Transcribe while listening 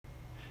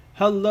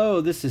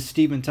Hello, this is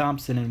Stephen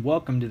Thompson, and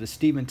welcome to the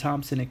Stephen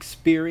Thompson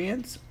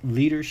Experience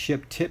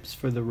Leadership Tips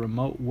for the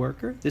Remote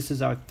Worker. This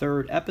is our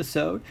third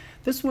episode.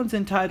 This one's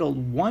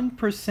entitled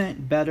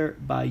 1% Better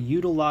by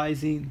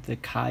Utilizing the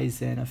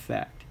Kaizen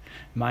Effect.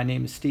 My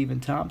name is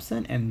Stephen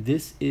Thompson, and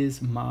this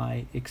is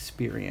my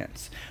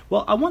experience.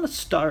 Well, I want to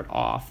start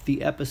off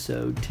the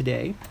episode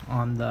today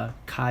on the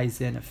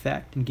Kaizen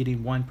Effect and getting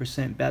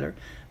 1% better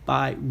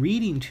by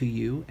reading to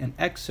you an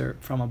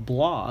excerpt from a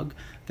blog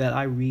that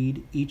I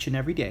read each and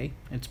every day.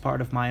 It's part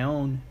of my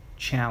own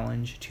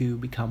challenge to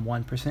become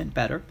 1%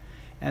 better.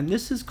 And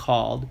this is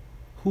called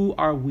Who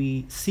Are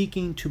We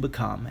Seeking to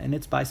Become? And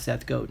it's by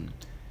Seth Godin.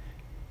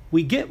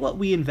 We get what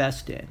we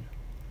invest in.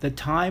 The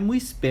time we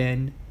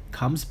spend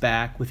comes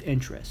back with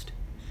interest.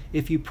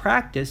 If you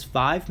practice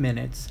 5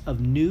 minutes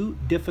of new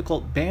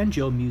difficult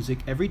banjo music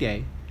every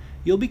day,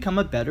 you'll become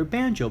a better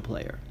banjo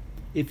player.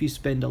 If you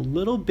spend a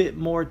little bit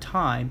more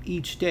time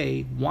each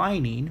day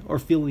whining or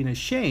feeling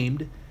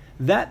ashamed,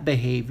 that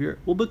behavior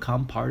will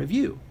become part of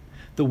you.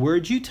 The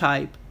words you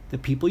type, the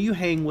people you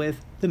hang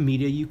with, the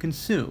media you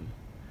consume.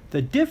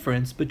 The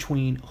difference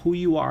between who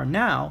you are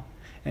now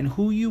and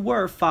who you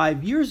were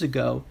 5 years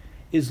ago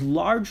is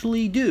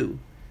largely due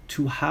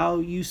to how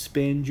you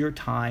spend your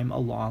time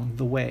along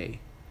the way.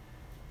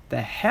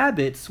 The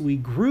habits we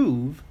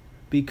groove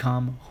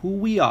become who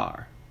we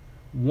are,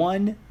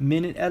 1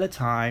 minute at a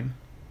time.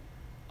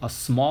 A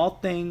small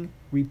thing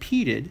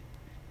repeated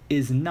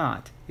is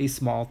not a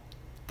small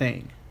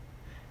thing.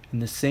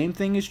 And the same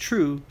thing is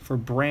true for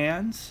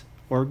brands,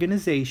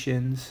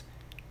 organizations,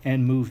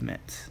 and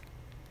movements.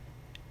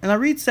 And I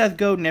read Seth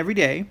Godin every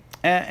day,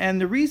 and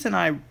the reason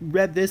I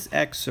read this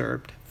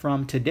excerpt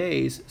from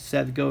today's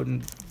Seth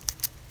Godin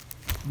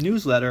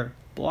newsletter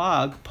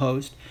blog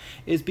post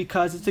is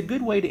because it's a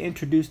good way to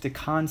introduce the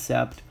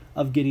concept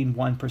of getting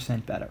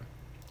 1% better.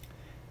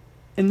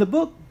 In the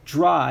book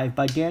Drive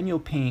by Daniel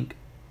Pink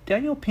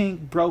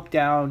broke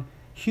down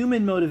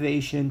human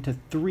motivation to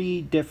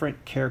 3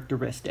 different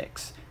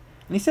characteristics.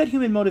 And he said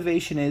human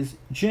motivation is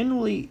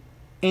generally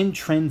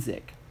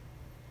intrinsic,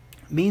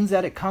 means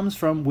that it comes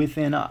from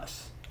within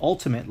us,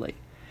 ultimately.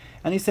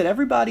 And he said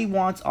everybody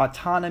wants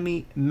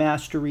autonomy,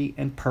 mastery,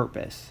 and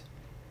purpose.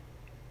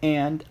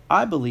 And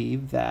I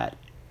believe that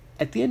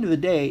at the end of the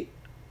day,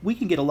 we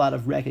can get a lot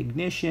of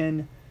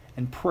recognition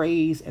and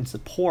praise and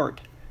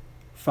support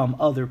from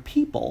other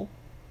people.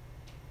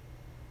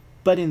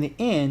 But in the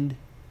end,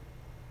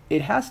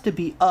 it has to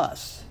be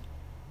us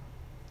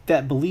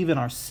that believe in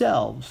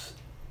ourselves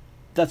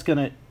that's going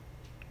to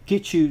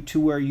get you to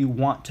where you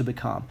want to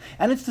become.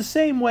 And it's the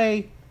same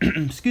way,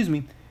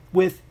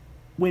 with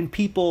when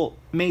people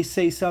may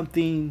say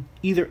something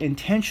either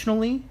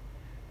intentionally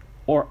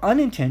or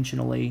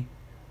unintentionally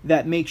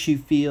that makes you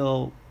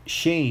feel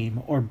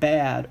shame or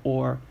bad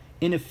or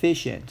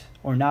inefficient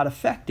or not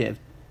effective.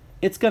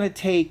 It's going to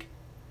take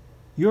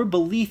your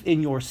belief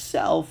in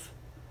yourself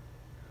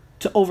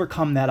to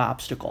overcome that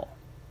obstacle.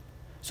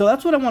 So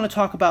that's what I want to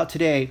talk about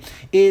today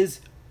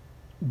is,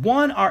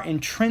 one, our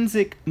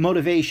intrinsic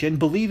motivation,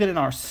 believing in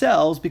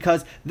ourselves,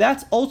 because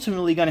that's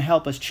ultimately going to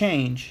help us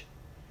change,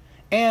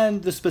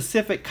 and the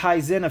specific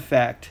Kaizen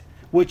effect,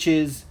 which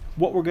is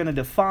what we're going to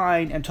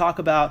define and talk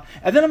about.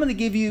 And then I'm going to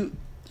give you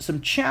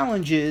some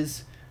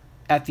challenges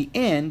at the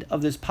end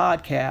of this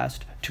podcast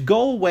to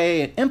go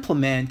away and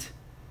implement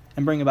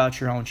and bring about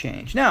your own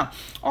change. Now,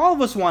 all of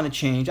us want to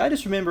change. I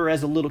just remember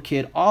as a little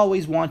kid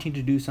always wanting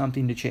to do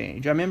something to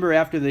change. I remember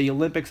after the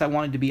Olympics, I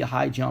wanted to be a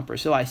high jumper.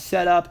 So I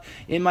set up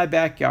in my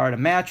backyard a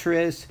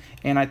mattress,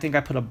 and I think I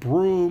put a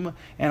broom,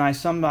 and I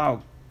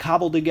somehow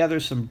cobbled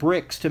together some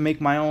bricks to make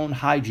my own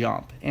high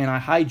jump. And I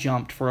high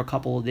jumped for a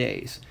couple of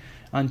days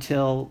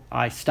until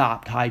I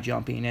stopped high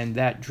jumping, and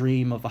that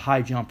dream of a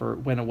high jumper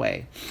went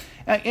away.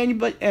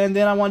 And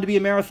then I wanted to be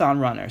a marathon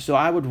runner, so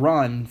I would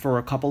run for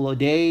a couple of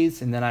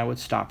days, and then I would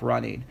stop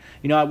running.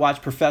 I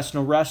watched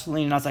professional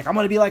wrestling, and I was like, I'm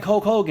going to be like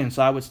Hulk Hogan,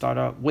 so I would start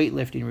a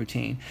weightlifting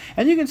routine.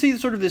 And you can see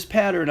sort of this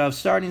pattern of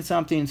starting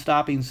something,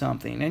 stopping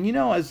something. And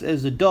as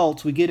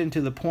adults, we get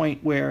into the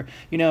point where,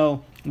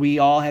 we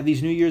all have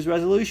these New Year's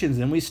resolutions,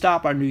 and we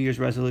stop our New Year's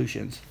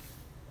resolutions.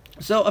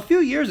 So a few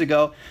years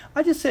ago,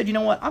 I just said,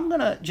 I'm going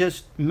to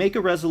just make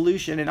a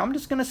resolution, and I'm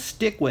just going to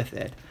stick with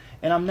it,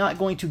 and I'm not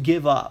going to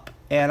give up.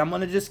 And I'm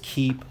going to just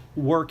keep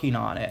working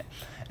on it.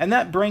 And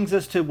that brings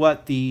us to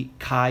what the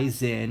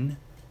Kaizen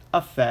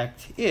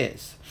effect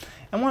is.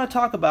 I want to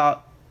talk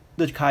about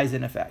the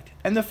Kaizen effect.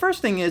 And the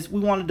first thing is we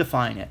want to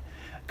define it.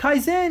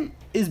 Kaizen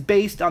is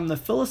based on the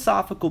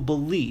philosophical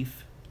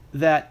belief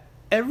that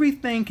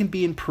everything can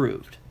be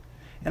improved.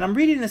 And I'm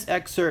reading this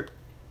excerpt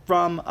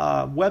from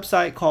a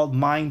website called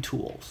Mind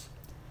Tools.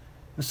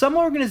 Some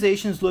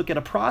organizations look at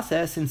a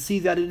process and see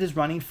that it is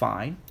running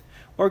fine.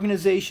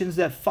 Organizations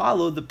that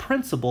follow the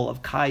principle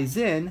of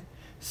Kaizen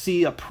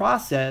see a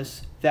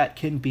process that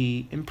can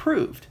be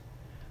improved.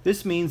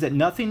 This means that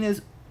nothing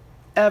is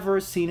ever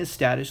seen as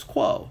status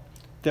quo.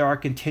 There are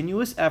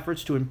continuous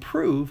efforts to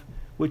improve,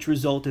 which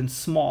result in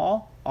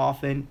small,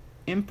 often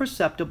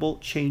imperceptible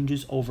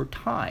changes over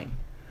time.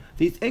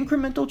 These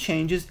incremental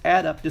changes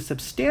add up to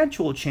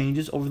substantial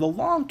changes over the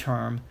long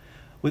term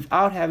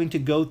without having to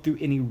go through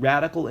any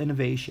radical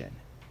innovation.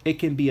 It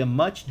can be a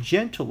much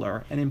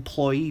gentler and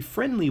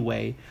employee-friendly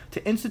way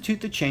to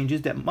institute the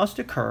changes that must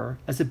occur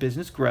as a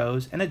business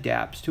grows and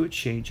adapts to its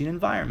changing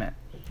environment.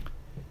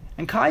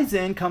 And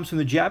Kaizen comes from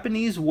the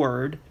Japanese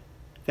word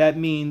that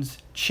means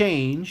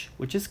change,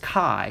 which is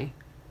kai,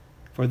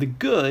 for the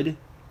good,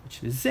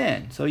 which is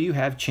zen. So you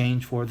have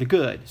change for the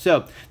good.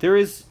 So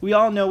we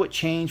all know what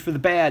change for the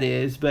bad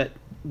is, but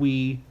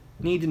we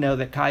need to know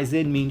that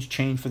Kaizen means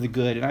change for the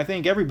good. And I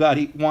think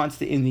everybody wants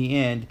to, in the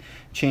end,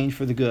 change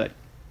for the good.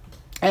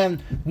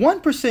 And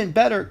 1%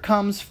 better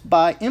comes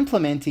by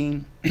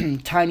implementing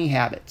tiny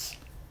habits,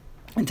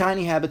 and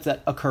tiny habits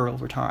that occur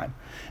over time.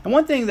 And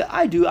one thing that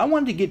I do, I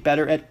wanted to get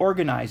better at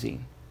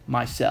organizing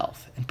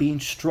myself and being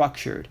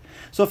structured.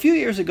 So a few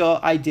years ago,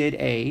 I did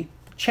a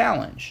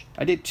challenge.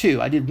 I did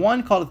two. I did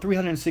one called a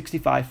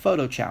 365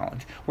 photo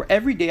challenge, where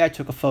every day I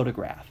took a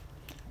photograph.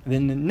 And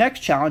then the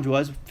next challenge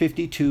was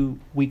 52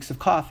 weeks of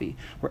coffee,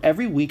 where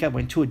every week I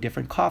went to a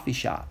different coffee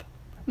shop.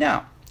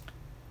 Now,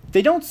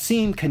 they don't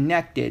seem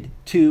connected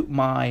to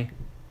my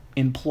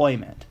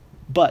employment,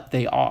 but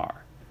they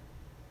are.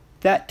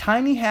 That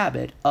tiny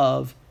habit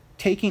of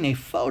taking a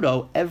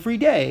photo every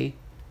day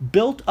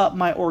built up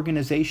my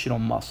organizational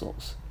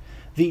muscles.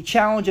 The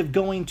challenge of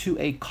going to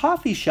a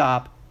coffee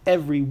shop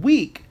every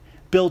week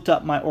built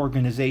up my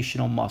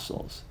organizational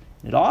muscles.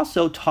 It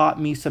also taught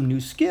me some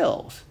new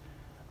skills.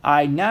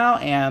 I now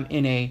am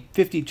in a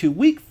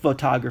 52-week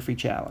photography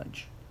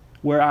challenge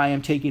where I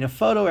am taking a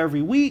photo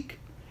every week,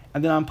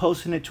 and then I'm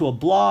posting it to a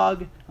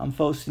blog, I'm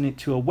posting it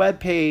to a web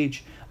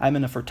page, I'm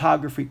in a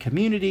photography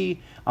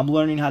community, I'm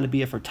learning how to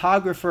be a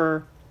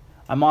photographer.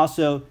 I'm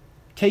also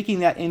taking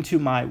that into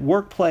my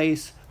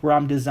workplace where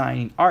I'm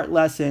designing art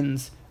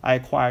lessons. I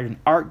acquired an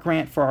art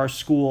grant for our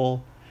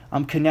school.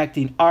 I'm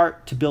connecting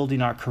art to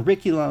building our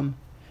curriculum.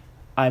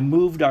 I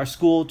moved our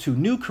school to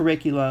new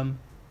curriculum.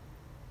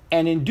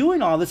 And in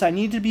doing all this, I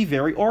needed to be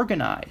very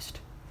organized.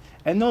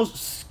 And those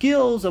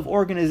skills of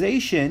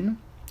organization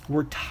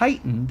were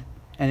tightened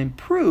and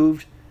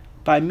improved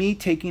by me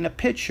taking a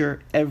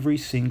picture every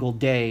single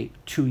day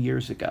 2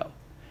 years ago.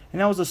 And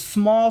that was a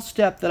small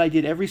step that I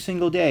did every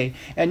single day.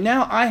 And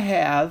now I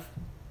have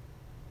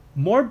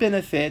more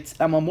benefits.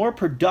 I'm a more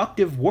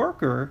productive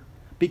worker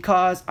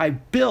because I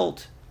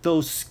built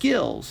those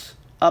skills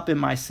up in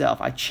myself.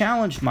 I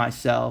challenged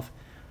myself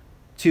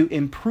to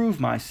improve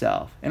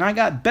myself. And I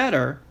got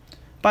better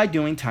by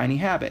doing tiny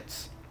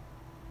habits.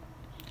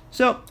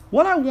 So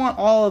what I want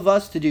all of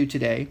us to do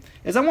today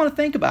is I want to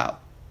think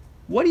about,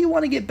 what do you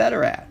want to get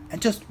better at?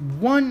 And just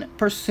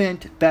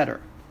 1%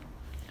 better.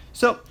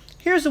 So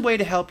here's a way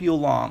to help you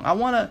along. I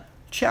want to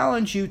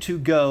challenge you to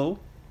go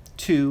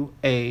to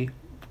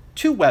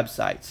two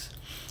websites.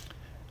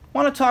 I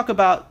want to talk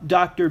about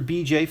Dr.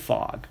 B.J.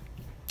 Fogg.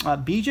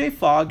 B.J.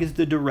 Fogg is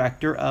the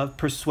director of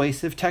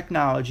Persuasive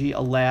Technology, a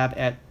lab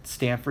at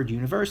Stanford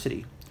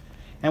University.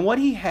 And what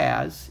he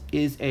has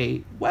is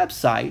a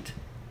website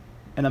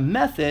and a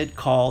method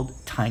called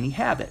Tiny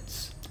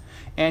Habits.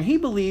 And he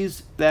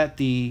believes that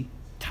the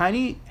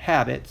tiny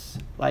habits,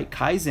 like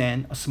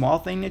Kaizen, a small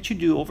thing that you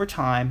do over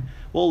time,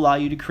 will allow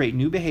you to create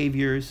new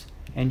behaviors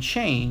and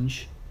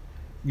change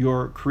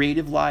your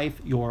creative life,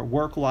 your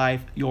work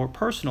life, your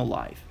personal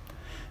life.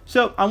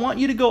 So I want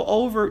you to go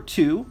over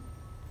to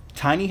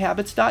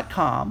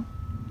tinyhabits.com.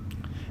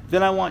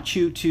 Then I want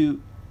you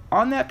to,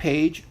 on that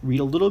page,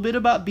 read a little bit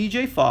about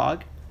BJ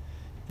Fogg.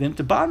 Then at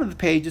the bottom of the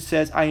page it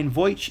says, I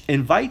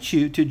invite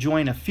you to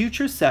join a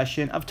future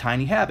session of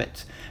Tiny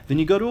Habits. Then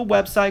you go to a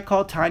website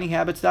called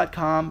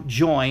tinyhabits.com,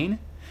 join,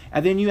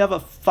 and then you have a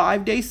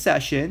 5-day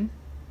session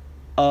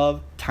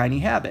of Tiny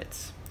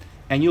Habits.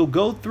 And you'll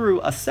go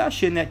through a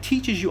session that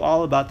teaches you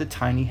all about the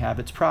Tiny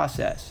Habits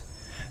process.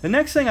 The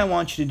next thing I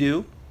want you to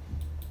do,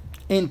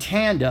 in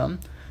tandem,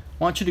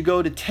 I want you to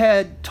go to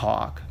TED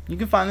Talk. You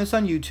can find this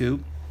on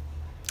YouTube.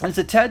 And it's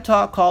a TED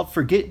Talk called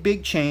Forget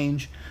Big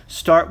Change,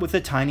 Start with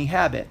a Tiny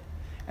Habit.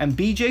 And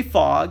BJ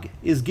Fogg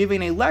is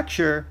giving a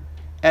lecture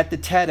at the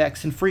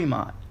TEDx in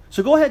Fremont.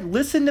 So go ahead,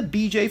 listen to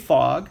BJ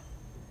Fogg,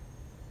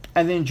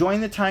 and then join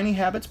the Tiny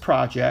Habits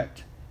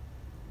Project.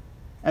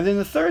 And then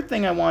the third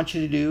thing I want you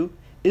to do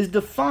is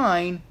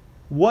define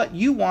what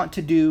you want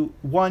to do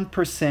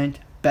 1%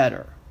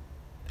 better.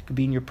 It could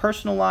be in your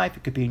personal life,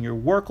 it could be in your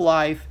work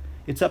life.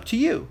 It's up to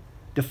you.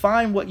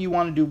 Define what you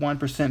want to do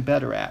 1%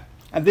 better at.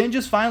 And then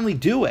just finally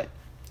do it.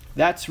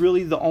 That's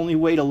really the only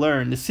way to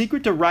learn. The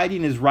secret to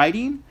writing is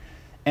writing,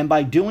 and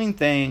by doing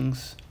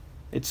things,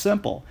 it's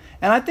simple.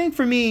 And I think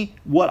for me,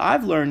 what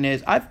I've learned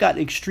is I've got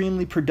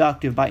extremely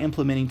productive by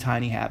implementing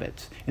tiny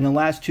habits. In the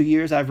last 2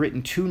 years, I've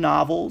written 2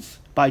 novels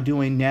by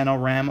doing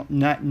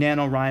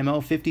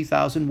NaNoWriMo,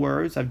 50,000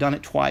 words. I've done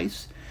it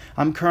twice.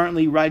 I'm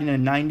currently writing a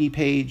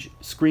 90-page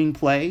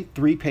screenplay,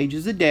 3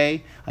 pages a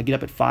day. I get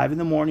up at 5 in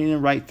the morning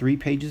and write 3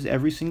 pages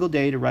every single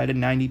day to write a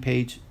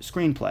 90-page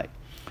screenplay.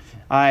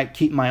 I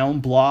keep my own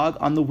blog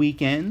on the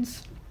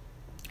weekends.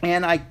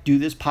 and I do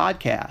this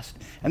podcast.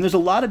 And there's a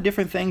lot of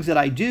different things that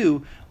I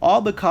do,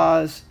 all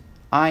because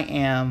I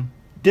am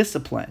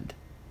disciplined.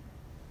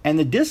 And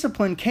the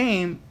discipline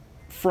came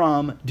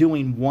from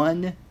doing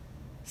one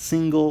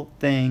single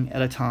thing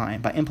at a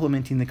time by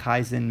implementing the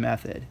Kaizen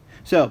method.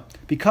 So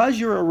because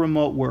you're a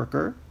remote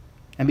worker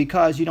and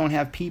because you don't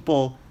have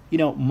people,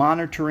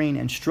 monitoring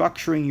and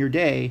structuring your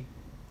day,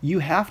 you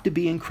have to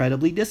be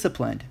incredibly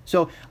disciplined.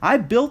 So I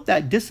built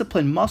that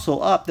discipline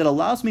muscle up that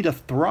allows me to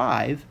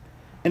thrive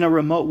in a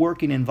remote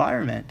working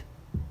environment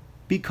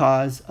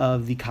because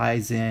of the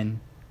Kaizen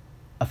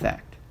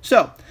effect.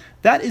 So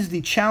that is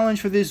the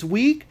challenge for this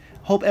week.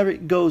 Hope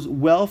it goes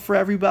well for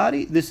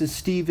everybody. This is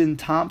Stephen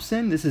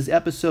Thompson. This is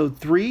episode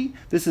 3.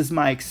 This is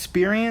my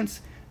experience.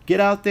 Get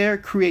out there,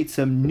 create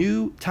some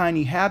new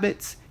tiny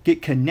habits,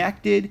 get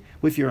connected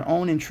with your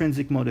own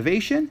intrinsic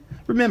motivation.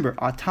 Remember,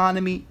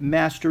 autonomy,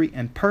 mastery,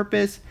 and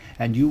purpose,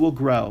 and you will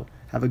grow.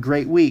 Have a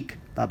great week.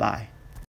 Bye-bye.